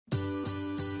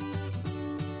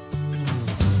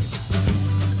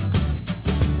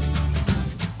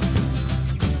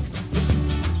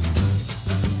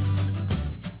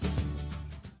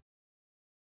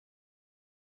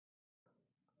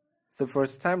The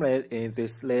first template in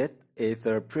this list is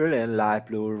the brilliant light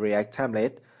blue React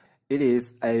template. It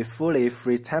is a fully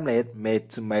free template made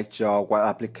to make your web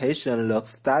application look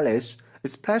stylish.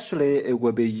 Especially, it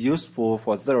will be useful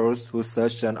for those who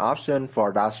search an option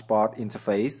for dashboard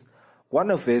interface.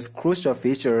 One of its crucial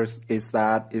features is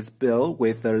that it's built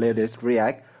with the latest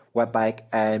React, Webpack,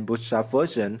 and Bootstrap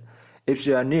version. If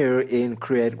you are new in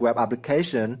create web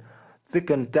application, this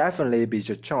can definitely be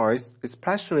your choice,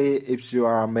 especially if you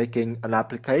are making an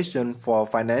application for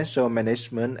financial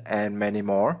management and many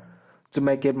more. To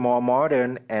make it more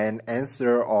modern and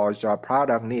answer all your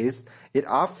product needs, it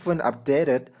often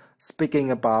updated.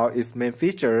 Speaking about its main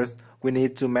features, we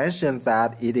need to mention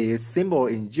that it is simple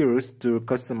in use to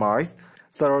customize,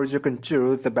 so you can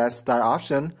choose the best style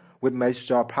option, which makes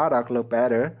your product look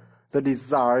better. The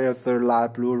design of the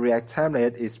light blue React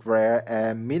template is rare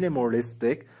and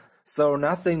minimalistic, so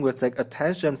nothing will take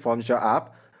attention from your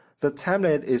app. The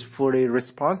template is fully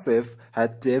responsive,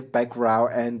 has deep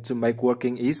background, and to make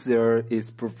working easier is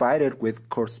provided with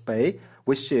CodeSpace,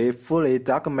 which is fully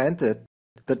documented.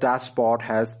 The dashboard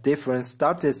has different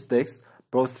statistics,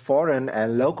 both foreign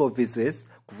and local visits,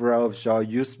 growth your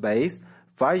user base,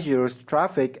 visitors,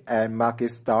 traffic, and market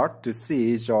start to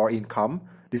see your income.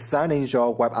 Designing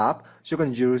your web app, you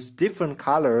can use different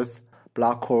colors,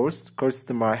 blog posts,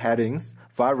 customer headings,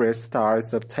 various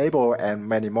styles of table, and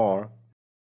many more.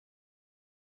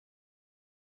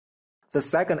 The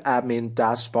second admin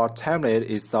dashboard template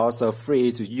is also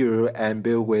free to use and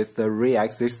built with the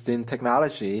React existing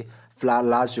technology.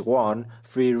 Flatlogic one,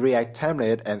 free React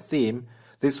template and theme.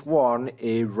 This one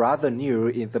is rather new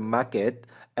in the market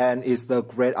and is a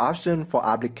great option for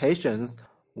applications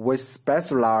which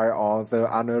specialize on the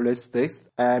analytics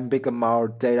and big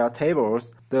amount data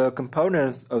tables. The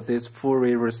components of this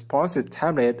fully responsive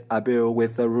template are built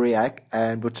with the React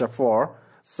and Bootstrap 4,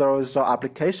 so your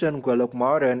application will look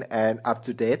modern and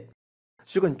up-to-date.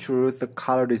 You can choose the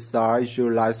color design you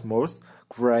like most,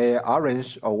 gray,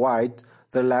 orange, or white.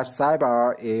 The left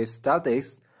sidebar is static,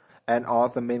 and all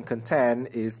the main content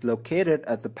is located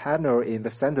at the panel in the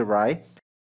center right.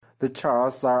 The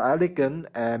charts are elegant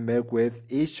and made with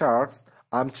e-charts,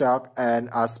 arm chart, and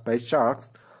aspect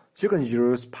charts. You can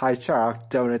use pie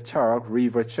chart, donut chart,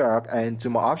 river chart, and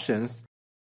 2 more options.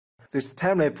 This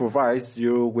template provides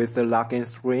you with a login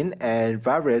screen and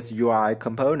various UI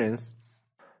components.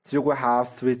 You will have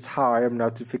 3 types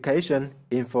notification,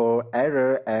 info,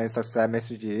 error, and success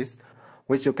messages,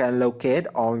 which you can locate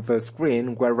on the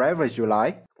screen wherever you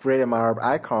like. Great amount of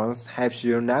icons helps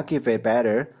you navigate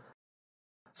better.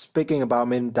 Speaking about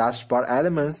main dashboard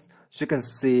elements, you can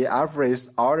see average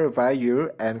order value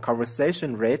and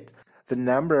conversion rate, the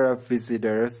number of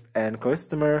visitors and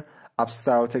customer,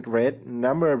 upsell take rate,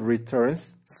 number of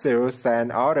returns, sales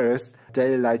and orders,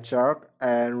 daily light chart,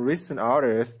 and recent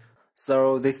orders.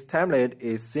 So this template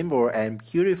is simple and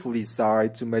beautifully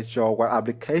designed to make your web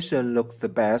application look the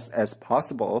best as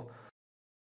possible.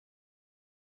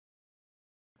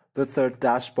 The third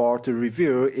dashboard to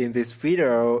review in this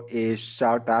video is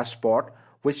Shards Dashboard,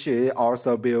 which is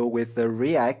also built with the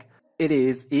React. It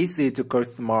is easy to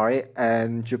customize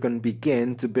and you can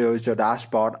begin to build your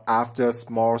dashboard after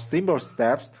small simple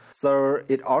steps, so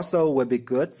it also will be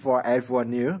good for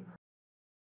everyone new.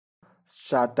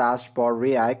 Shards Dashboard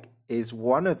React is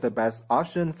one of the best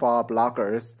options for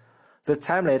bloggers. The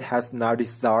template has now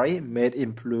design made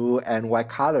in blue and white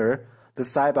color. The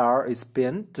sidebar is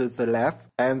pinned to the left,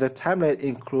 and the template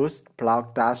includes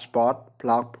blog dashboard,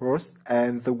 blog posts,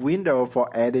 and the window for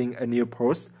adding a new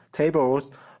post,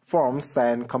 tables, forms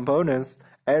and components,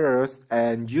 errors,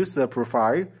 and user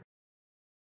profile.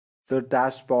 The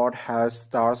dashboard has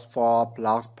stars for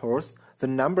blog posts, the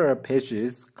number of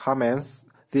pages, comments,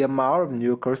 the amount of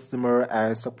new customers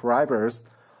and subscribers.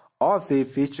 All of these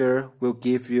features will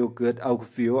give you a good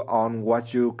overview on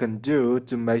what you can do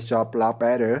to make your blog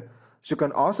better. You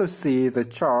can also see the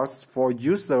charts for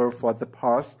users for the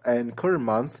past and current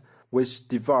month, which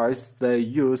device they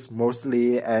use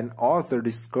mostly, and all the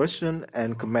discussion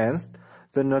and comments.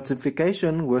 The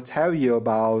notification will tell you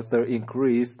about the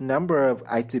increased number of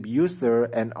active users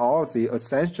and all the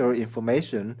essential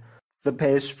information. The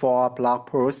page for blog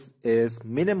posts is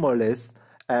minimalist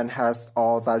and has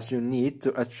all that you need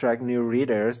to attract new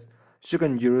readers. You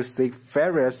can use 6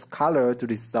 various colors to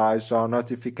design your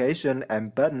notification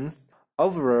and buttons.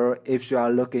 Overall, if you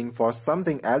are looking for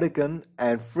something elegant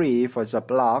and free for your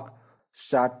blog,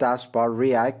 Shards Dashboard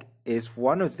React is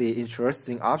one of the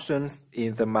interesting options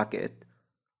in the market.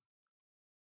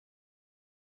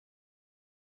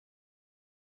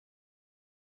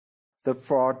 The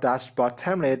fourth dashboard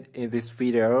template in this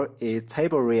video is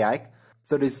Table React.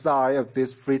 The design of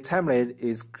this free template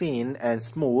is clean and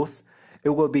smooth. It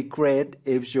will be great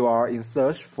if you are in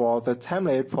search for the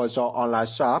template for your online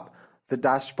shop. The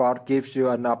dashboard gives you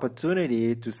an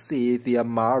opportunity to see the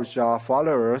amount of your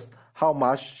followers, how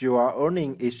much you are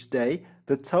earning each day,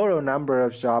 the total number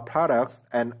of your products,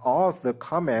 and all of the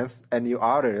comments and new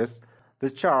orders. The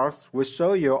charts will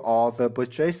show you all the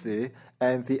purchases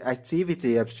and the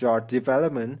activity of your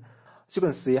development. You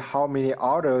can see how many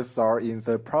orders are in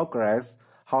the progress,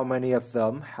 how many of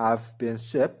them have been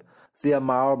shipped, the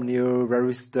amount of new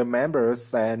registered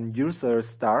members and user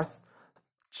starts.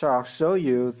 Charts show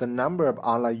you the number of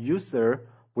online users,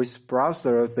 which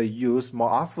browser they use more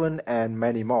often, and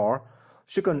many more.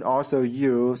 You can also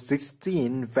use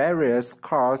 16 various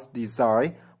card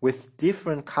designs with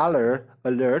different color,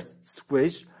 alerts,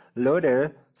 switch,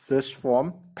 loader, search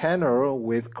form, panel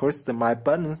with customized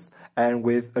buttons, and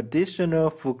with additional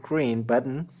full screen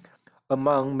button.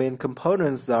 Among main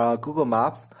components are Google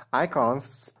Maps,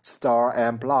 icons, store,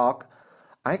 and blog.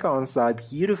 Icons are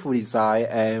beautiful design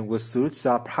and will suit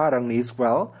your product needs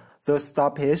well. The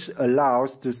store page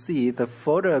allows to see the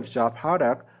photo of your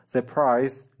product, the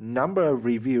price, number of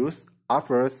reviews,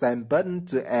 offers, and button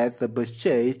to add the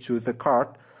purchase to the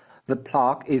cart. The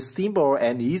blog is simple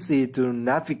and easy to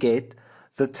navigate.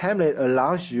 The template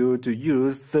allows you to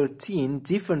use 13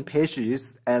 different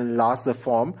pages and lots of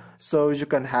forms, so you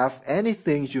can have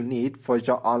anything you need for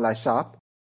your online shop.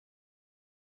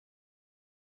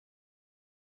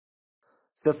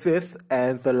 The fifth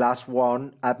and the last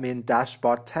one admin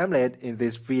dashboard template in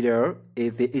this video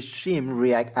is the Xtreme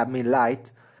React Admin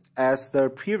Lite. As the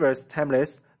previous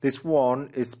templates, this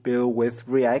one is built with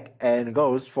React and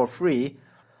goes for free.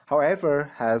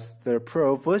 However, has the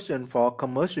Pro version for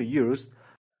commercial use.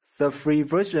 The free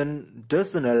version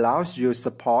doesn't allow you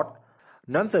support.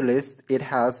 Nonetheless, it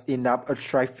has enough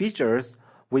attractive features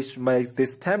which makes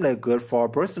this template good for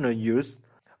personal use.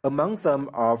 Among them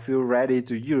are a few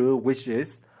ready-to-use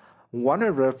widgets,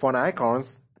 100 font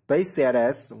icons, base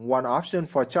CSS, one option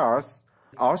for charts.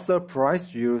 It also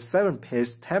provides you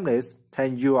 7-page templates,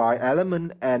 10 UI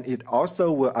elements, and it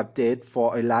also will update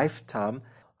for a lifetime.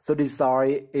 The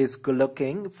design is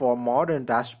good-looking for modern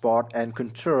dashboard and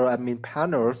control admin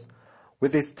panels.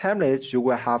 With this template, you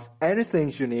will have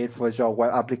anything you need for your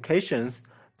web applications.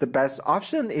 The best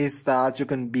option is that you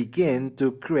can begin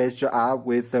to create your app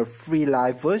with the free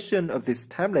Lite version of this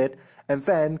template and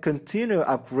then continue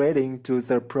upgrading to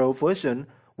the Pro version,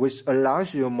 which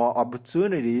allows you more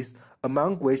opportunities,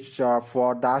 among which are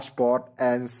 4 dashboard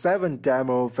and 7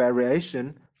 demo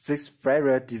variations, 6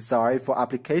 variant designs for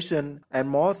application, and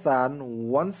more than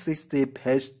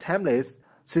 160-page templates,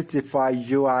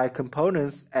 65 UI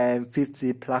components, and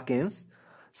 50 plugins.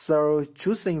 So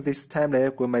choosing this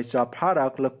template will make your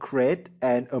product look great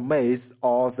and amaze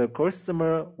all the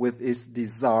customers with its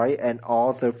design and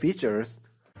all the features.